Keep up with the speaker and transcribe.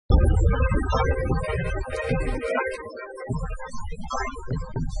Alright,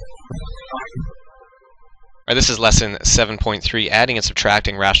 this is lesson 7.3, adding and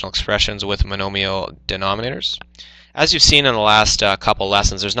subtracting rational expressions with monomial denominators. As you've seen in the last couple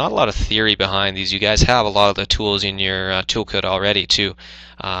lessons, there's not a lot of theory behind these. You guys have a lot of the tools in your toolkit already to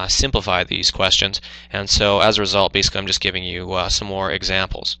simplify these questions, and so as a result, basically I'm just giving you some more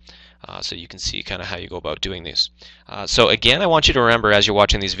examples so you can see kind of how you go about doing these. So again, I want you to remember as you're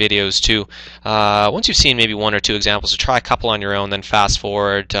watching these videos to, once you've seen maybe one or two examples, to try a couple on your own, then fast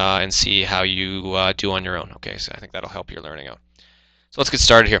forward and see how you do on your own. Okay, so I think that'll help your learning out. So let's get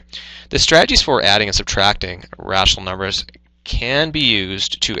started here. The strategies for adding and subtracting rational numbers can be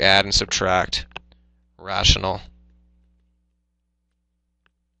used to add and subtract rational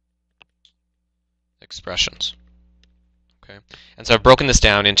expressions. Okay, and so I've broken this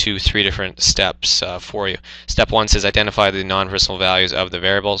down into three different steps for you. Step 1 says identify the non-personal values of the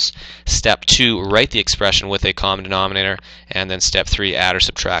variables. Step 2, write the expression with a common denominator, and then step 3, add or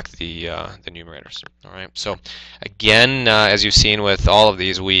subtract the numerators. All right. So again, as you've seen with all of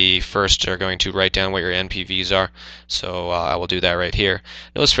these, we first are going to write down what your NPVs are. So I will do that right here.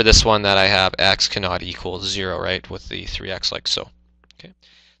 Notice for this one that I have x cannot equal 0, right, with the 3x like so. Okay.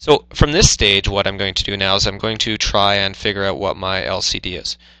 So from this stage, what I'm going to do now is I'm going to try and figure out what my LCD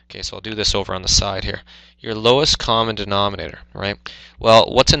is. Okay, so I'll do this over on the side here. Your lowest common denominator, right?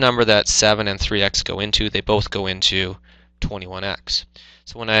 Well, what's a number that 7 and 3x go into? They both go into 21x.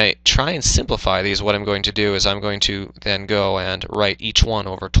 So when I try and simplify these, what I'm going to do is I'm going to then go and write each one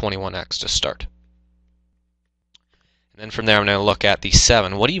over 21x to start. And then from there, I'm going to look at the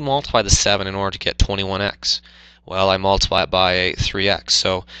 7. What do you multiply the 7 in order to get 21x? Well, I multiply it by a 3x,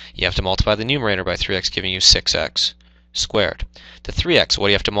 so you have to multiply the numerator by 3x, giving you 6x squared. The 3x, what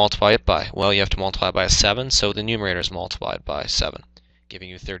do you have to multiply it by? Well, you have to multiply it by a 7, so the numerator is multiplied by 7, giving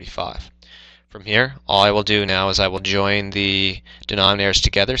you 35. From here, all I will do now is I will join the denominators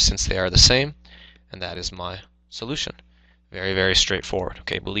together since they are the same, and that is my solution. Very, very straightforward.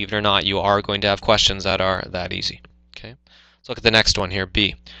 Okay, believe it or not, you are going to have questions that are that easy. Okay. Let's look at the next one here,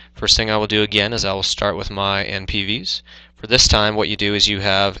 B. First thing I will do again is I will start with my NPVs. For this time, what you do is you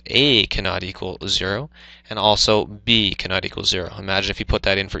have A cannot equal 0, and also B cannot equal 0. Imagine if you put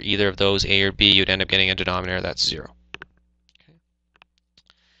that in for either of those, A or B, you'd end up getting a denominator that's 0. Okay.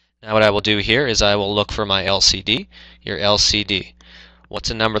 Now what I will do here is I will look for my LCD. Your LCD. What's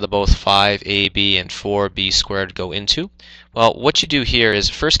a number that both 5ab and 4b squared go into? Well, what you do here is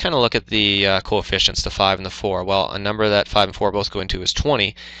first kind of look at the coefficients, the 5 and the 4. Well, a number that 5 and 4 both go into is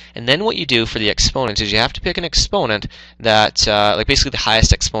 20. And then what you do for the exponents is you have to pick an exponent that, like basically the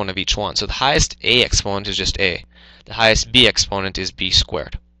highest exponent of each one. So the highest a exponent is just a. The highest b exponent is b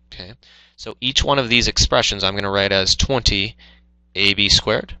squared. Okay. So each one of these expressions I'm going to write as 20ab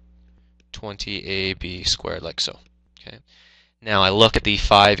squared. 20ab squared, like so. Okay. Now I look at the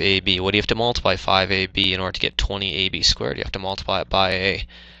 5ab. What do you have to multiply 5ab in order to get 20ab squared? You have to multiply it by a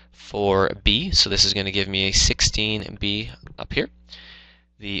 4b. So this is going to give me a 16b up here.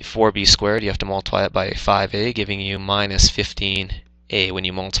 The 4b squared, you have to multiply it by a 5a, giving you minus 15a when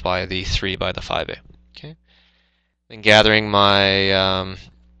you multiply the 3 by the 5a. Okay. Then gathering my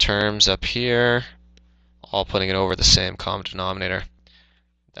terms up here, all putting it over the same common denominator.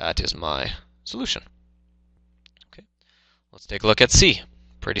 That is my solution. Let's take a look at C.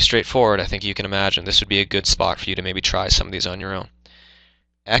 Pretty straightforward, I think you can imagine. This would be a good spot for you to maybe try some of these on your own.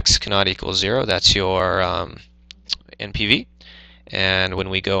 X cannot equal 0. That's your NPV. And when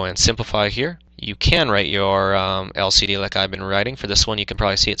we go and simplify here, you can write your LCD like I've been writing. For this one, you can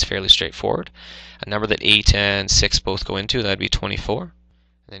probably see it's fairly straightforward. A number that 8 and 6 both go into, that would be 24. And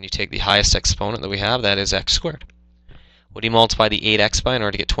then you take the highest exponent that we have, that is x squared. What do you multiply the 8x by in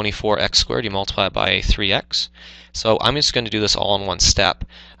order to get 24x squared? You multiply it by a 3x. So I'm just going to do this all in one step.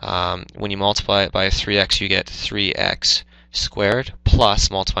 When you multiply it by a 3x, you get 3x squared, plus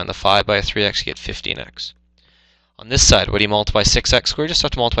multiplying the 5 by a 3x, you get 15x. On this side, what do you multiply 6x squared? You just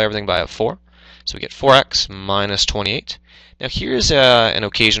have to multiply everything by a 4. So we get 4x minus 28. Now here's an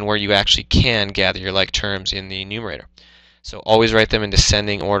occasion where you actually can gather your like terms in the numerator. So always write them in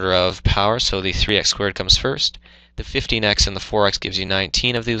descending order of power. So the 3x squared comes first. The 15x and the 4x gives you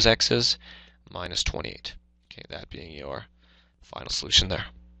 19 of these x's minus 28. Okay, that being your final solution there.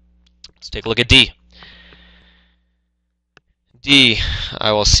 Let's take a look at D. D,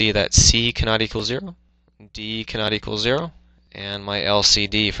 I will see that C cannot equal 0, D cannot equal 0, and my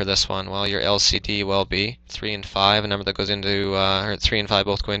LCD for this one, well, your LCD will be 3 and 5. A number that goes into, or 3 and 5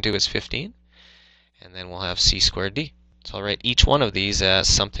 both go into is 15. And then we'll have C squared D. So I'll write each one of these as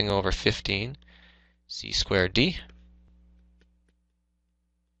something over 15 C squared D.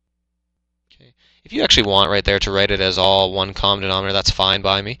 Okay. If you actually want right there to write it as all one common denominator, that's fine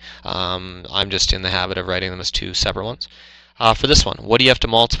by me. I'm just in the habit of writing them as two separate ones. For this one, what do you have to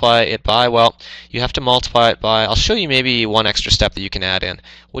multiply it by? Well, you have to multiply it by, I'll show you maybe one extra step that you can add in.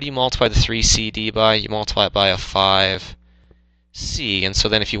 What do you multiply the 3CD by? You multiply it by a 5C. And so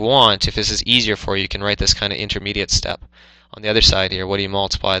then if you want, if this is easier for you, you can write this kind of intermediate step. On the other side here, what do you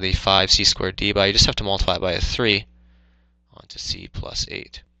multiply the 5C squared D by? You just have to multiply it by a 3 onto C plus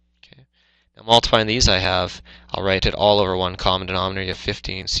 8. Okay. Now multiplying these, I'll write it all over one common denominator. You have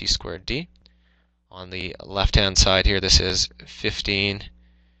 15C squared D. On the left-hand side here, this is 15C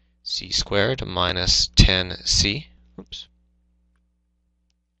squared minus 10C. Oops.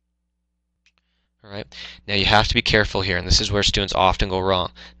 Alright, now you have to be careful here, and this is where students often go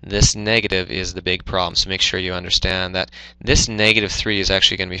wrong. This negative is the big problem, so make sure you understand that this negative 3 is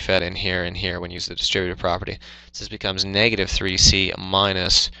actually going to be fed in here and here when you use the distributive property. So this becomes negative 3C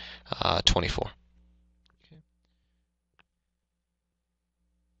minus 24.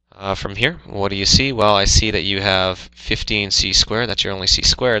 From here, what do you see? Well, I see that you have 15C squared. That's your only C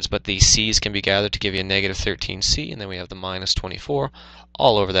squareds, but the C's can be gathered to give you a negative 13C, and then we have the minus 24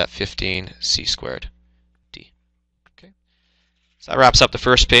 all over that 15C squared D. Okay. So that wraps up the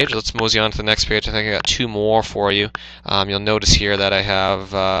first page. Let's mosey on to the next page. I think I got two more for you. You'll notice here that I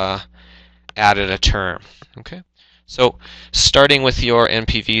have added a term. Okay. So starting with your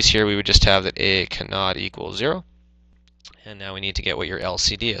NPVs here, we would just have that A cannot equal 0. And now we need to get what your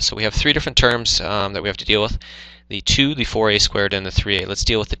LCD is. So we have three different terms that we have to deal with. The 2, the 4a squared, and the 3a. Let's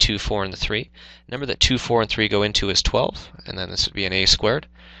deal with the 2, 4, and the 3. Number that 2, 4, and 3 go into is 12, and then this would be an a squared.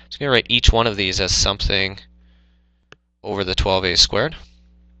 So I'm going to write each one of these as something over the 12a squared.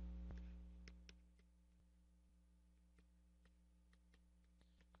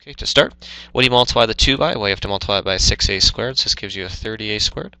 Okay, to start, what do you multiply the 2 by? Well, you have to multiply it by 6a squared, so this gives you a 30a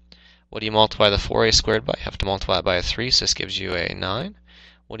squared. What do you multiply the 4a squared by? You have to multiply it by a 3, so this gives you a 9.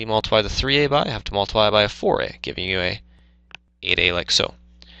 What do you multiply the 3a by? You have to multiply it by a 4a, giving you a 8a like so.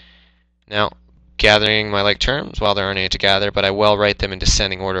 Now, gathering my like terms, well, there aren't any to gather, but I will write them in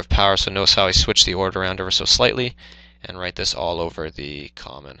descending order of power, so notice how I switch the order around ever so slightly, and write this all over the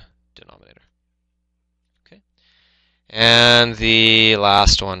common denominator. Okay. And the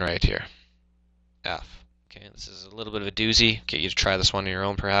last one right here, f. Okay, this is a little bit of a doozy. Get you to try this one on your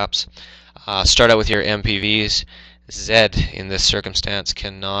own, perhaps. Start out with your MPVs. Z in this circumstance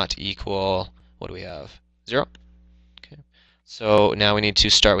cannot equal, what do we have? 0. Okay. So now we need to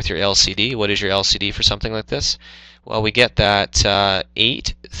start with your LCD. What is your LCD for something like this? Well, we get that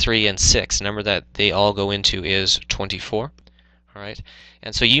 8, 3, and 6. The number that they all go into is 24. All right.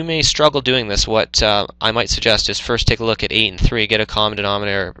 And so you may struggle doing this. What I might suggest is first take a look at 8 and 3, get a common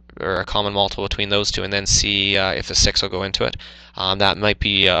denominator or a common multiple between those two, and then see if the 6 will go into it. That might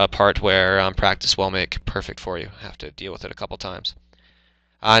be a part where practice will make perfect for you. Have to deal with it a couple times.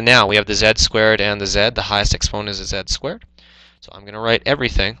 Now we have the z squared and the z. The highest exponent is the z squared. So I'm going to write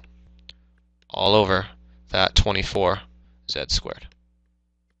everything all over that 24 z squared.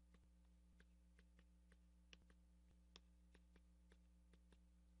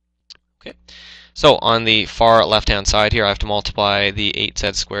 Okay, so on the far left-hand side here, I have to multiply the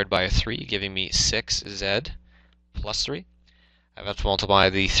 8z squared by a 3, giving me 6z plus 3. I have to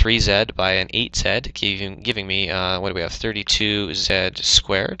multiply the 3z by an 8z, giving me, what do we have, 32z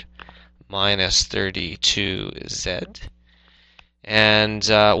squared minus 32z. And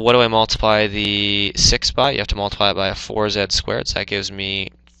what do I multiply the 6 by? You have to multiply it by a 4z squared, so that gives me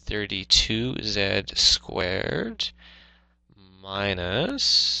 32z squared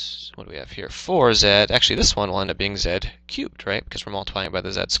minus, what do we have here? 4z. Actually, this one will end up being z cubed, right? Because we're multiplying it by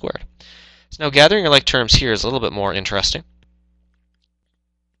the z squared. So now gathering your like terms here is a little bit more interesting.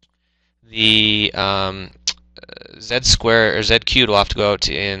 The z squared or z cubed will have to go out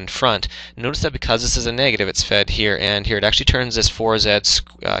in front. Notice that because this is a negative, it's fed here and here. It actually turns this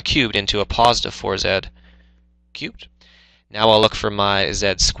 4z cubed into a positive 4z cubed. Now I'll look for my z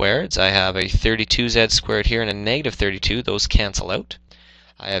squareds. I have a 32z squared here and a negative 32. Those cancel out.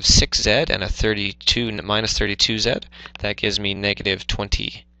 I have 6z and a 32 minus 32z. That gives me negative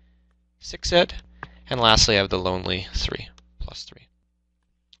 26z. And lastly, I have the lonely 3 plus 3.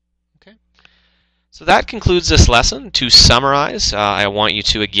 Okay. So that concludes this lesson. To summarize, I want you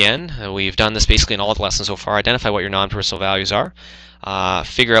to, again, we've done this basically in all the lessons so far, identify what your non-personal values are,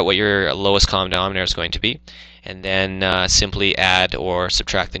 figure out what your lowest common denominator is going to be, and then simply add or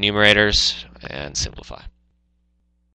subtract the numerators and simplify.